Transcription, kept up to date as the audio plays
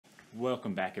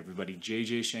Welcome back, everybody.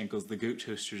 JJ Shankles, the Goat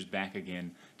Toaster, is back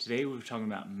again. Today we're talking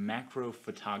about macro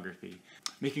photography,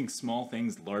 making small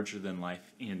things larger than life.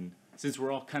 Since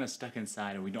we're all kind of stuck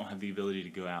inside and we don't have the ability to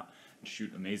go out and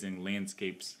shoot amazing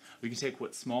landscapes, we can take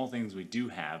what small things we do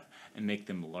have and make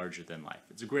them larger than life.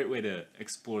 It's a great way to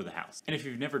explore the house. And if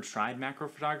you've never tried macro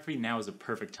photography, now is a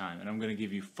perfect time, and I'm going to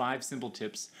give you 5 simple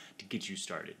tips to get you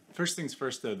started. First things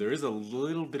first though, there is a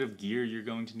little bit of gear you're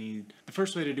going to need. The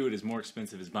first way to do it is more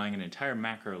expensive, is buying an entire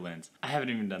macro lens. I haven't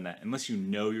even done that. Unless you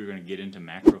know you're going to get into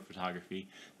macro photography,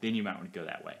 then you might want to go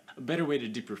that way. A better way to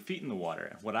dip your feet in the water,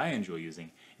 and what I enjoy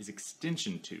using, is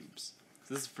extension tubes.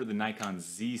 So this is for the Nikon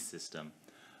Z system,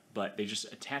 but they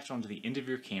just attach onto the end of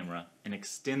your camera and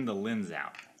extend the lens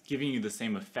out, giving you the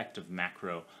same effect of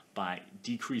macro by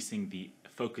decreasing the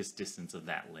focus distance of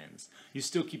that lens. You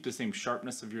still keep the same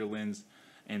sharpness of your lens,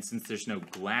 and since there's no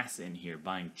glass in here,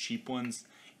 buying cheap ones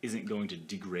isn't going to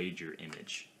degrade your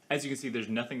image. As you can see, there's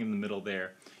nothing in the middle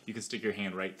there. You can stick your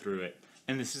hand right through it.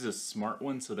 And this is a smart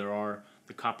one, so there are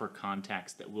the copper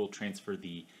contacts that will transfer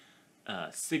the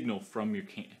signal from your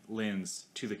lens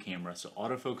to the camera. So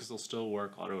autofocus will still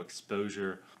work, auto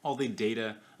exposure, all the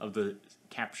data of the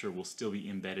capture will still be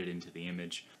embedded into the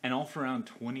image, and all for around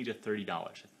 $20 to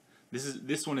 $30.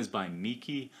 This one is by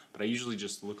Meike, but I usually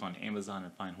just look on Amazon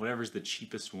and find whatever's the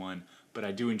cheapest one, but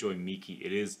I do enjoy Meike.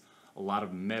 It is a lot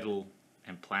of metal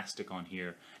and plastic on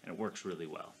here, and it works really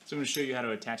well. So I'm going to show you how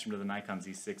to attach them to the Nikon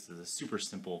Z6. It's a super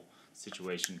simple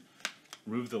situation.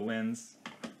 Remove the lens,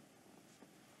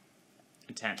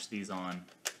 attach these on.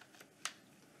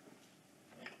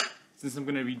 Since I'm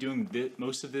going to be doing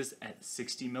most of this at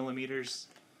 60 millimeters,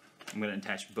 I'm going to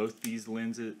attach both these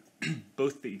lenses,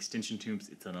 both the extension tubes.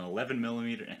 It's an 11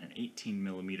 millimeter and an 18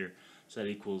 millimeter, so that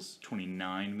equals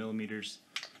 29 millimeters.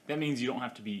 That means you don't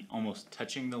have to be almost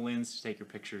touching the lens to take your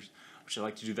pictures, which I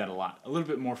like to do that a lot. A little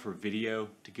bit more for video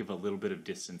to give a little bit of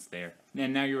distance there.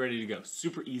 And now you're ready to go.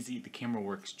 Super easy. The camera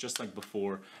works just like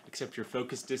before, except your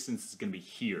focus distance is going to be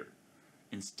here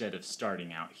instead of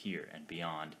starting out here and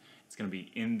beyond. It's going to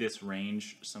be in this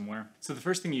range somewhere. So the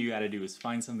first thing you got to do is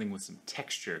find something with some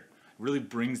texture. It really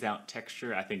brings out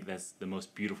texture. I think that's the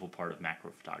most beautiful part of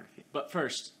macro photography. But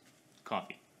first,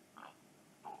 coffee.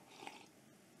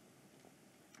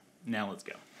 Now let's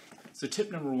go. So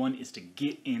tip number 1 is to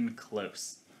get in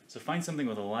close. So find something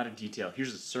with a lot of detail.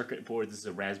 Here's a circuit board. This is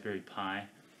a Raspberry Pi.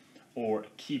 Or a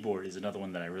keyboard is another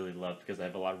one that I really love, because I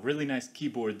have a lot of really nice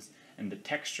keyboards, and the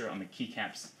texture on the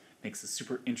keycaps makes a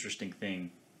super interesting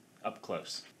thing up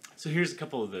close. So here's a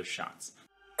couple of those shots.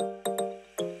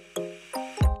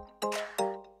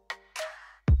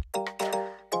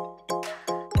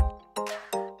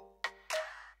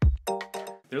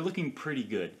 They're looking pretty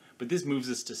good, but this moves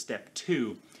us to step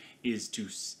 2, is to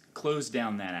close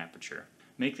down that aperture.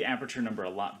 Make the aperture number a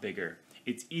lot bigger.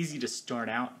 It's easy to start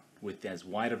out with as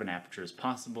wide of an aperture as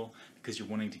possible because you're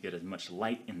wanting to get as much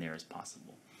light in there as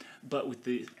possible. But with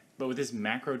this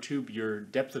macro tube, your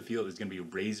depth of field is going to be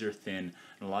razor thin,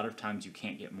 and a lot of times you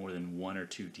can't get more than 1 or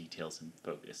 2 details in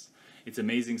focus. It's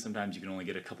amazing, sometimes you can only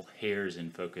get a couple hairs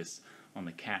in focus. On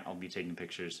the cat I'll be taking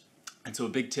pictures. And so a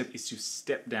big tip is to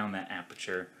step down that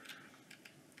aperture.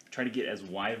 Try to get as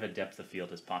wide of a depth of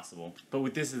field as possible. But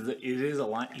with this, it is a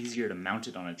lot easier to mount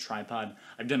it on a tripod.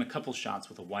 I've done a couple shots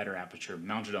with a wider aperture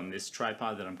mounted on this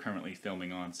tripod that I'm currently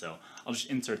filming on, so I'll just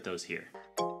insert those here.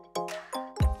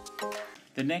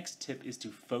 The next tip is to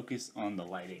focus on the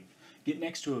lighting. Get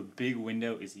next to a big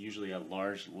window is usually a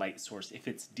large light source if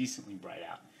it's decently bright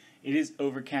out. It is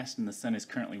overcast and the sun is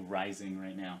currently rising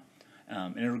right now,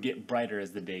 and it'll get brighter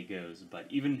as the day goes, but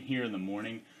even here in the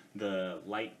morning, the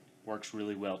light works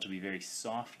really well to be very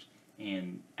soft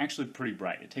and actually pretty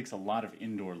bright. It takes a lot of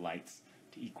indoor lights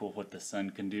to equal what the sun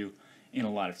can do in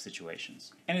a lot of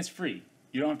situations. And it's free.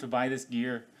 You don't have to buy this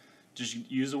gear, just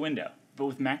use a window. But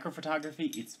with macro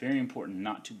photography, it's very important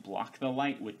not to block the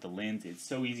light with the lens. It's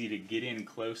so easy to get in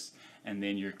close and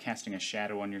then you're casting a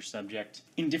shadow on your subject.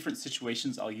 In different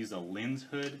situations, I'll use a lens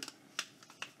hood.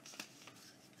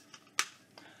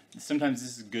 Sometimes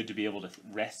this is good to be able to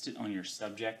rest it on your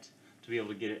subject, to be able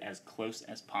to get it as close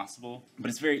as possible.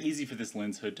 But it's very easy for this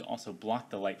lens hood to also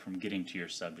block the light from getting to your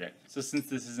subject. So since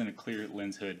this isn't a clear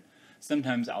lens hood,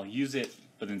 sometimes I'll use it,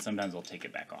 but then sometimes I'll take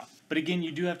it back off. But again,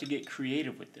 you do have to get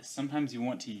creative with this. Sometimes you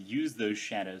want to use those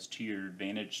shadows to your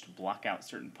advantage to block out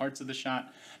certain parts of the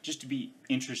shot, just to be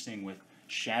interesting. With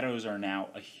shadows are now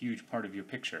a huge part of your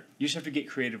picture. You just have to get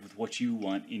creative with what you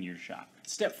want in your shot.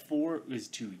 Step 4 is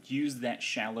to use that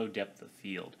shallow depth of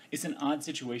field. It's an odd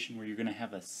situation where you're going to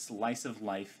have a slice of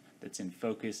life that's in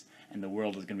focus, and the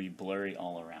world is going to be blurry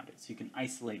all around it. So you can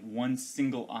isolate one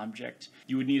single object.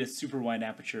 You would need a super wide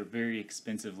aperture, very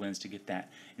expensive lens to get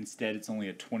that. Instead, it's only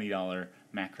a $20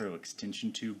 macro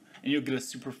extension tube, and you'll get a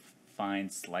super fine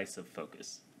slice of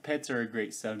focus. Pets are a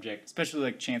great subject, especially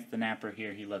like Chance the Napper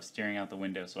here. He loves staring out the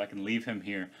window, so I can leave him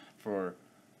here for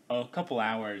a couple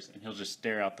hours and he'll just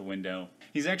stare out the window.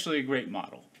 He's actually a great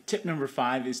model. Tip number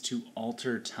 5 is to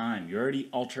alter time. You're already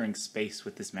altering space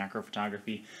with this macro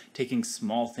photography, taking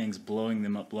small things, blowing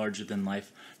them up larger than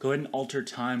life. Go ahead and alter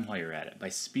time while you're at it by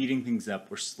speeding things up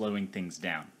or slowing things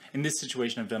down. In this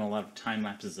situation, I've done a lot of time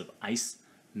lapses of ice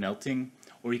melting,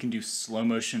 or you can do slow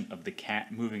motion of the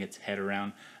cat moving its head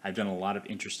around. I've done a lot of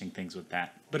interesting things with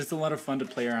that. But it's a lot of fun to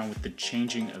play around with the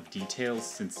changing of details,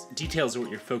 since details are what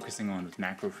you're focusing on with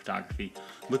macro photography.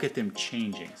 Look at them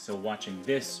changing. So watching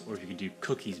this, or if you could do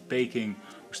cookies baking,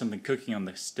 or something cooking on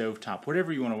the stovetop,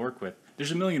 whatever you want to work with.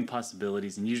 There's a million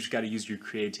possibilities, and you just got to use your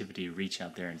creativity to reach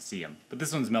out there and see them. But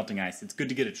this one's melting ice. It's good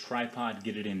to get a tripod,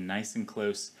 get it in nice and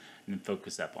close, and then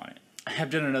focus up on it. I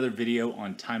have done another video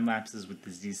on time lapses with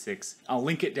the Z6. I'll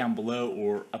link it down below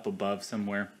or up above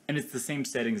somewhere. And it's the same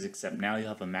settings, except now you'll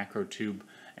have a macro tube,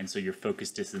 and so your focus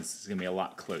distance is going to be a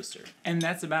lot closer. And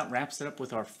that's about wraps it up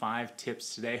with our 5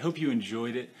 tips today. Hope you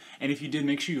enjoyed it. And if you did,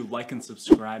 make sure you like and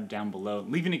subscribe down below.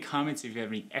 Leave any comments if you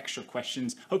have any extra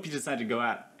questions. Hope you decide to go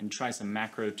out and try some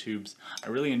macro tubes. I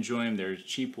really enjoy them. They're a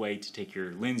cheap way to take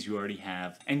your lens you already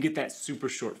have and get that super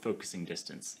short focusing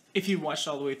distance. If you watched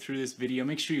all the way through this video,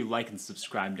 make sure you like and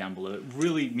subscribe down below. It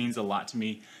really means a lot to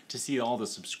me to see all the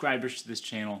subscribers to this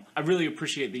channel. I really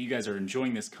appreciate that you guys are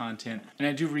enjoying this content, and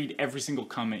I do read every single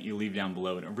comment you leave down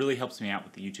below, and it really helps me out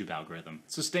with the YouTube algorithm.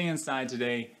 So stay inside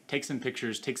today, take some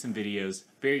pictures, take some videos,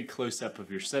 very close up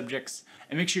of your subjects,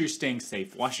 and make sure you're staying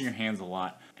safe, washing your hands a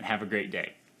lot, and have a great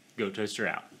day. Go Toaster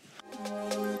out.